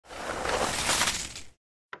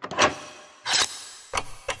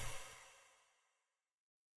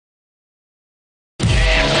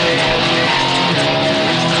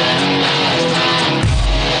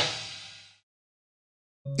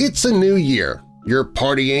It's a new year. You're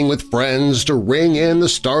partying with friends to ring in the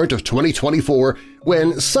start of 2024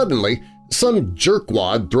 when suddenly some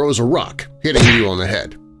jerkwad throws a rock, hitting you on the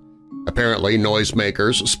head. Apparently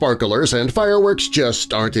noisemakers, sparklers, and fireworks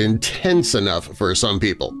just aren't intense enough for some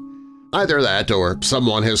people. Either that or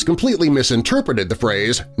someone has completely misinterpreted the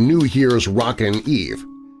phrase New Year's Rockin' Eve.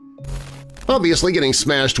 Obviously, getting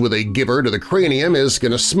smashed with a giver to the cranium is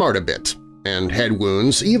gonna smart a bit, and head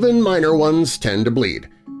wounds, even minor ones, tend to bleed.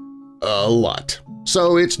 A lot.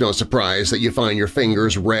 So it's no surprise that you find your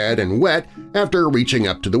fingers red and wet after reaching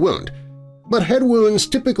up to the wound. But head wounds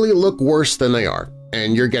typically look worse than they are,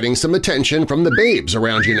 and you're getting some attention from the babes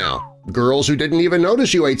around you now, girls who didn't even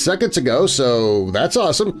notice you 8 seconds ago, so that's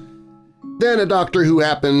awesome. Then a doctor who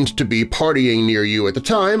happened to be partying near you at the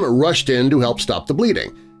time rushed in to help stop the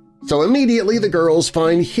bleeding, so immediately the girls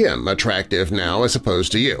find him attractive now as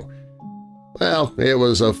opposed to you. Well, it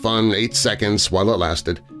was a fun 8 seconds while it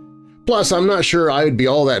lasted. Plus, I'm not sure I'd be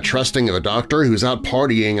all that trusting of a doctor who's out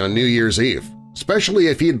partying on New Year's Eve, especially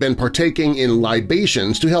if he'd been partaking in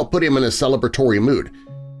libations to help put him in a celebratory mood.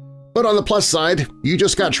 But on the plus side, you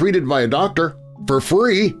just got treated by a doctor. For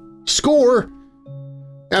free. Score!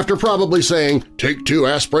 After probably saying, "Take 2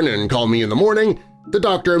 aspirin and call me in the morning," the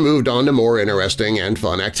doctor moved on to more interesting and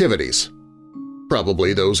fun activities.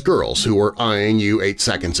 Probably those girls who were eyeing you 8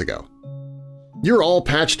 seconds ago. You're all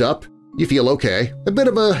patched up. You feel okay. A bit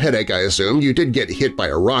of a headache, I assume. You did get hit by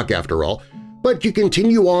a rock after all. But you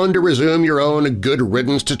continue on to resume your own good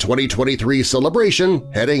riddance to 2023 celebration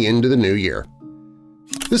heading into the new year.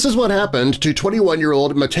 This is what happened to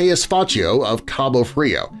 21-year-old Mateus Faccio of Cabo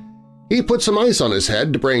Frio. He put some ice on his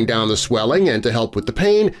head to bring down the swelling and to help with the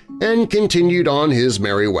pain, and continued on his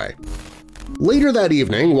merry way. Later that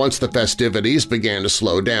evening, once the festivities began to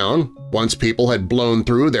slow down, once people had blown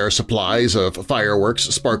through their supplies of fireworks,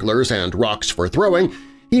 sparklers, and rocks for throwing,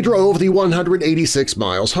 he drove the 186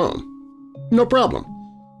 miles home. No problem.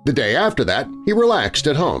 The day after that, he relaxed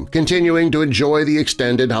at home, continuing to enjoy the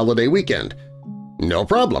extended holiday weekend. No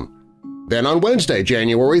problem. Then on Wednesday,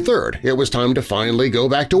 January 3rd, it was time to finally go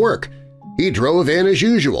back to work. He drove in as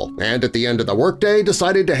usual and at the end of the workday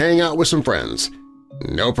decided to hang out with some friends.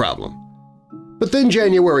 No problem. But then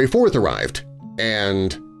January 4th arrived,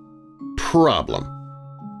 and problem.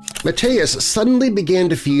 Mateus suddenly began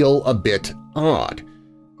to feel a bit odd.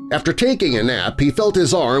 After taking a nap, he felt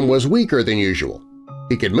his arm was weaker than usual.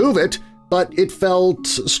 He could move it, but it felt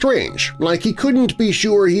strange, like he couldn't be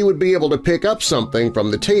sure he would be able to pick up something from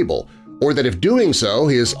the table, or that if doing so,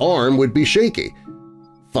 his arm would be shaky.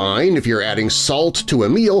 Fine if you're adding salt to a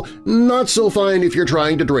meal, not so fine if you're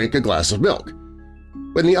trying to drink a glass of milk.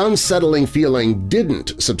 When the unsettling feeling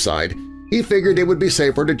didn't subside, he figured it would be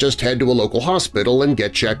safer to just head to a local hospital and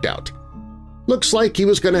get checked out. Looks like he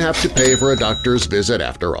was going to have to pay for a doctor's visit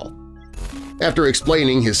after all. After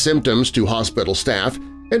explaining his symptoms to hospital staff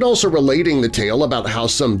and also relating the tale about how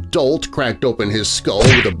some dolt cracked open his skull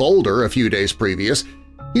with a boulder a few days previous,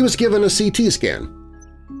 he was given a CT scan.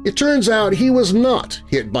 It turns out he was not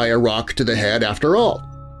hit by a rock to the head after all.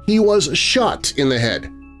 He was shot in the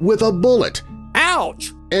head with a bullet.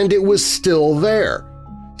 Ouch! And it was still there.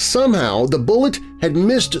 Somehow the bullet had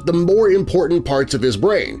missed the more important parts of his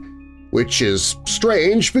brain, which is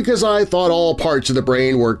strange because I thought all parts of the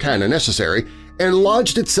brain were kinda necessary, and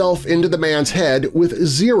lodged itself into the man's head with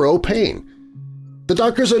zero pain. The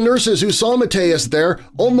doctors and nurses who saw Mateus there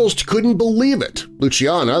almost couldn't believe it.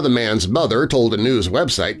 Luciana, the man's mother, told a news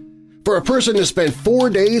website, "For a person to spend 4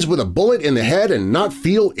 days with a bullet in the head and not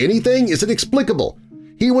feel anything is inexplicable.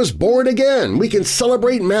 He was born again. We can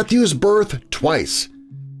celebrate Matthew's birth twice."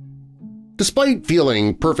 Despite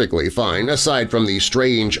feeling perfectly fine, aside from the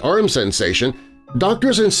strange arm sensation,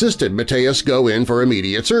 doctors insisted Mateus go in for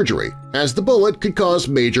immediate surgery, as the bullet could cause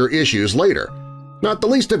major issues later, not the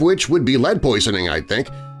least of which would be lead poisoning, I'd think,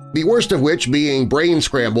 the worst of which being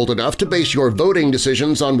brain-scrambled enough to base your voting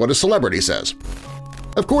decisions on what a celebrity says.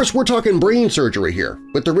 Of course, we're talking brain surgery here,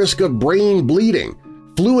 with the risk of brain bleeding,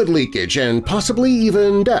 fluid leakage, and possibly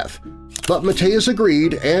even death. But Mateus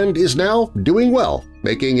agreed and is now doing well,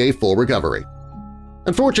 making a full recovery.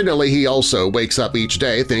 Unfortunately, he also wakes up each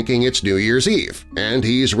day thinking it's New Year's Eve, and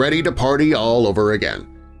he's ready to party all over again.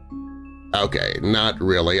 Okay, not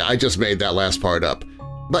really, I just made that last part up.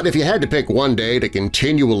 But if you had to pick one day to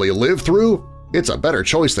continually live through, it's a better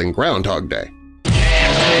choice than Groundhog Day.